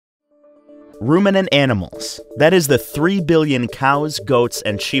Ruminant animals, that is the 3 billion cows, goats,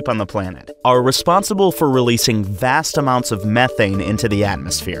 and sheep on the planet, are responsible for releasing vast amounts of methane into the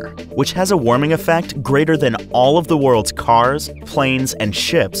atmosphere, which has a warming effect greater than all of the world's cars, planes, and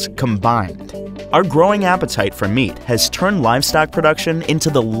ships combined. Our growing appetite for meat has turned livestock production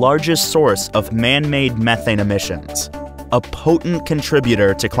into the largest source of man-made methane emissions, a potent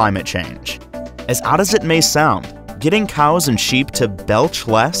contributor to climate change. As odd as it may sound, getting cows and sheep to belch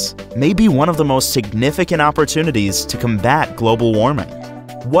less may be one of the most significant opportunities to combat global warming.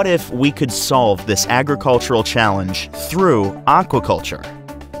 What if we could solve this agricultural challenge through aquaculture?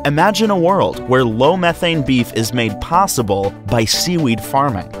 Imagine a world where low methane beef is made possible by seaweed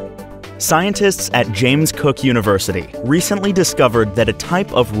farming. Scientists at James Cook University recently discovered that a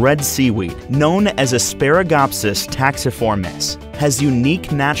type of red seaweed known as Asparagopsis taxiformis has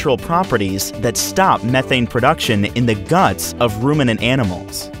unique natural properties that stop methane production in the guts of ruminant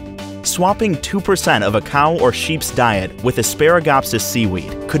animals. Swapping 2% of a cow or sheep's diet with Asparagopsis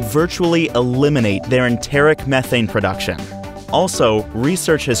seaweed could virtually eliminate their enteric methane production. Also,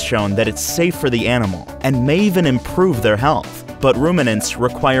 research has shown that it's safe for the animal and may even improve their health. But ruminants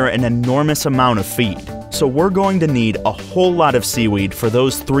require an enormous amount of feed, so we're going to need a whole lot of seaweed for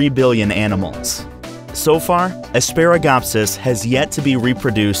those 3 billion animals. So far, Asparagopsis has yet to be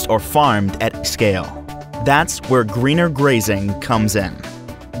reproduced or farmed at scale. That's where greener grazing comes in.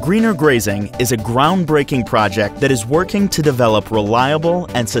 Greener Grazing is a groundbreaking project that is working to develop reliable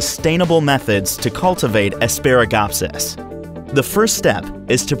and sustainable methods to cultivate Asparagopsis. The first step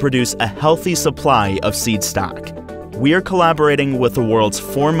is to produce a healthy supply of seed stock. We are collaborating with the world's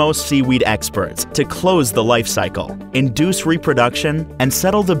foremost seaweed experts to close the life cycle, induce reproduction, and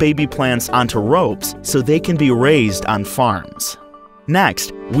settle the baby plants onto ropes so they can be raised on farms.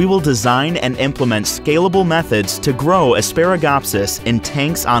 Next, we will design and implement scalable methods to grow Asparagopsis in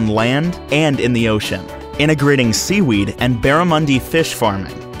tanks on land and in the ocean, integrating seaweed and barramundi fish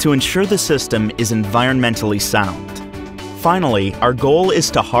farming to ensure the system is environmentally sound. Finally, our goal is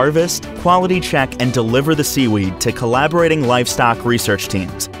to harvest, quality check, and deliver the seaweed to collaborating livestock research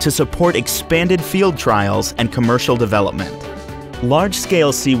teams to support expanded field trials and commercial development.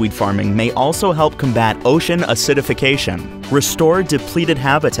 Large-scale seaweed farming may also help combat ocean acidification, restore depleted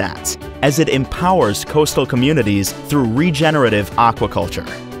habitats, as it empowers coastal communities through regenerative aquaculture.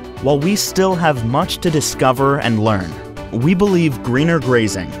 While we still have much to discover and learn, we believe greener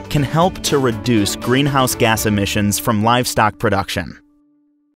grazing can help to reduce greenhouse gas emissions from livestock production.